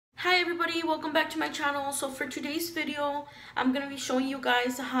Hi everybody, welcome back to my channel. So for today's video, I'm going to be showing you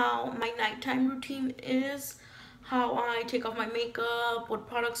guys how my nighttime routine is, how I take off my makeup, what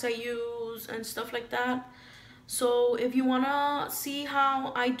products I use, and stuff like that. So if you want to see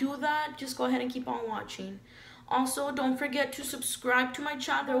how I do that, just go ahead and keep on watching. Also, don't forget to subscribe to my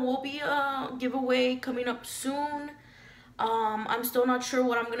channel. There will be a giveaway coming up soon. I'm still not sure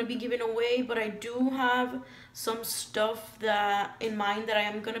what I'm going to be giving away, but I do have some stuff that in mind that I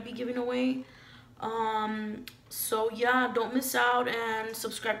am going to be giving away. So yeah, don't miss out and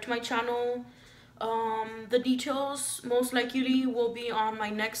subscribe to my channel. The details most likely will be on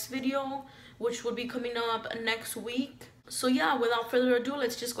my next video, which will be coming up next week. So yeah, without further ado,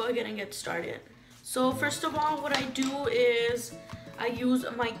 let's just go ahead and get started. So first of all, what I do is I use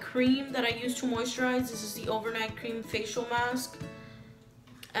my cream that I use to moisturize. This is the Overnight Cream Facial Mask.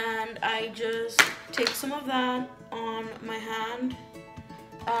 And I just take some of that on my hand.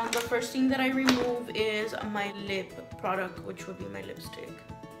 The first thing that I remove is my lip product, which would be my lipstick.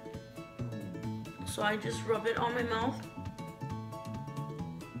 So I just rub it on my mouth.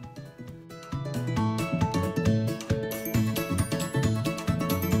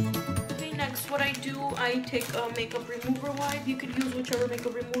 What I do, I take a makeup remover wipe. You could use whichever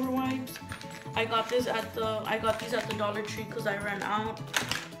makeup remover wipes. I got these at the Dollar Tree because I ran out.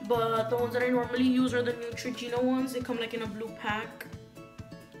 But the ones that I normally use are the Neutrogena ones. They come like in a blue pack.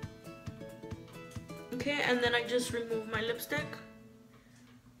 Okay, and then I just remove my lipstick.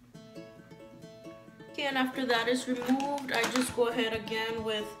 Okay, and after that is removed, I just go ahead again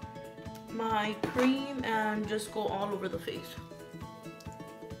with my cream and just go all over the face.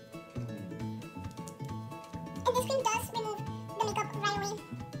 And this cream does remove the makeup right away.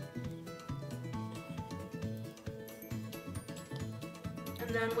 And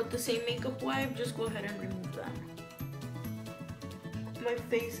then with the same makeup wipe, just go ahead and remove that. My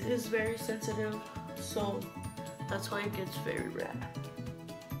face is very sensitive, so that's why it gets very red.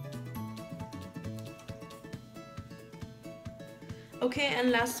 Okay,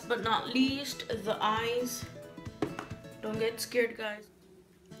 and last but not least, the eyes. Don't get scared, guys.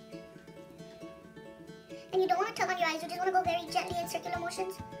 And you don't want to tug on your eyes, you just want to go very gently in circular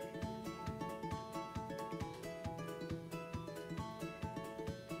motions.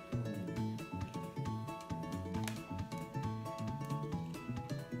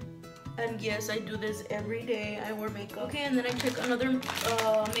 And yes, I do this every day. I wear makeup. Okay, and then I take another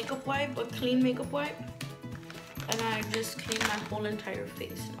makeup wipe, a clean makeup wipe, and I just clean my whole entire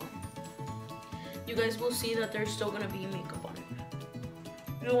face now. You guys will see that there's still gonna be makeup on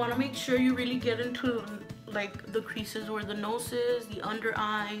it. You want to make sure you really get into like the creases where the nose is, the under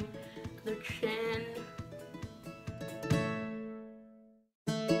eye, the chin.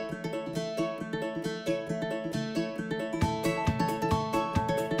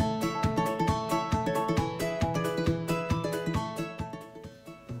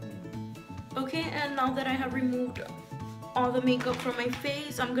 Okay, and now that I have removed all the makeup from my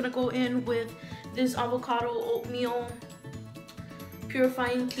face, I'm gonna go in with this avocado oatmeal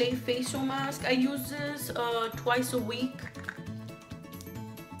purifying clay facial mask. I use this twice a week.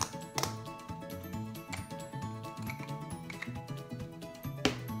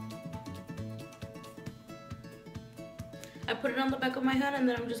 I put it on the back of my hand and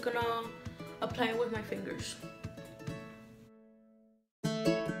then I'm just gonna apply it with my fingers.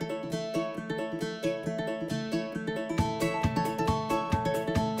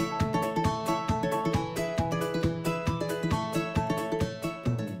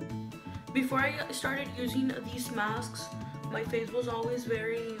 Before I started using these masks, my face was always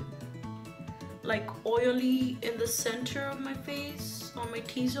very like oily in the center of my face, on my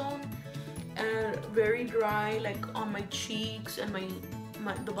T-zone, and very dry like on my cheeks and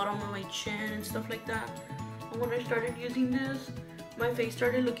the bottom of my chin and stuff like that. And when I started using this, my face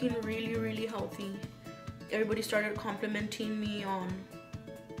started looking really healthy. Everybody started complimenting me on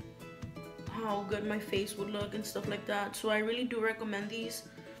how good my face would look and stuff like that. So I really do recommend these.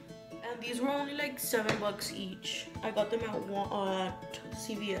 And these were only like $7 each. I got them at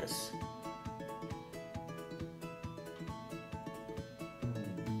CVS.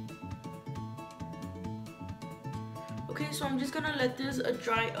 Okay, so I'm just gonna let this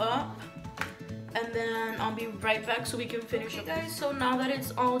dry up, and then I'll be right back so we can finish up. Okay, guys, so now that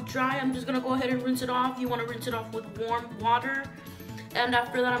it's all dry, I'm just gonna go ahead and rinse it off. You want to rinse it off with warm water, and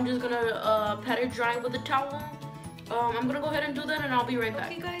after that I'm just gonna pat it dry with a towel. I'm gonna go ahead and do that and I'll be right back.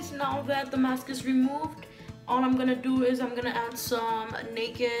 Okay guys, now that the mask is removed, all I'm gonna do is I'm gonna add some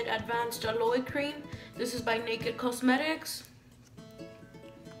Naked Advanced Aloe Cream. This is by Naked Cosmetics.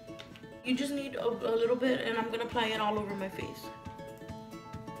 You just need a little bit, and I'm gonna apply it all over my face.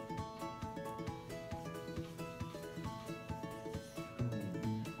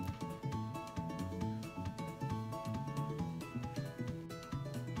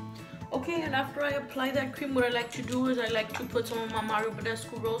 Okay, and after I apply that cream, what I like to do is I like to put some of my Mario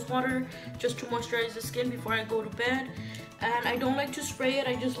Badescu rose water just to moisturize the skin before I go to bed. And I don't like to spray it,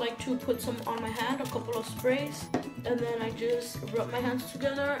 I just like to put some on my hand, a couple of sprays. And then I just rub my hands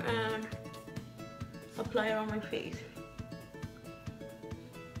together and apply it on my face.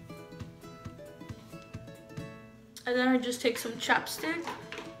 And then I just take some chapstick.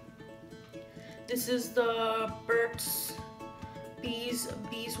 This is the Burt's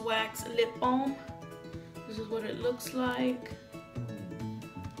Beeswax Lip Balm. This is what it looks like.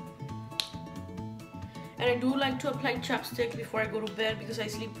 And I do like to apply chapstick before I go to bed because I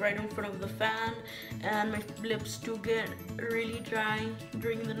sleep right in front of the fan and my lips do get really dry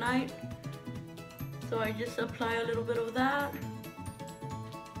during the night. So I just apply a little bit of that.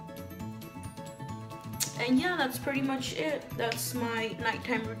 And yeah, that's pretty much it. That's my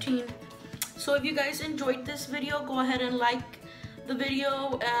nighttime routine. So if you guys enjoyed this video, go ahead and like the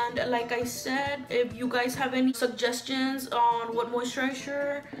video, and like I said, if you guys have any suggestions on what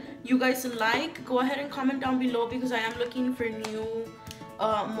moisturizer you guys like, go ahead and comment down below because I am looking for new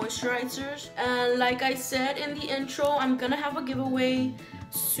moisturizers. And like I said in the intro, I'm gonna have a giveaway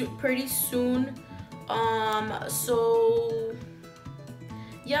pretty soon, so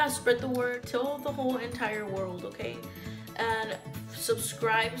yeah, spread the word, tell the whole entire world, okay? And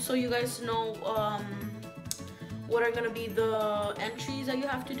subscribe so you guys know what are gonna be the entries that you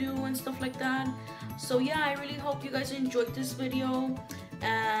have to do and stuff like that. So yeah, I really hope you guys enjoyed this video,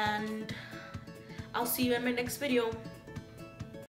 and I'll see you in my next video.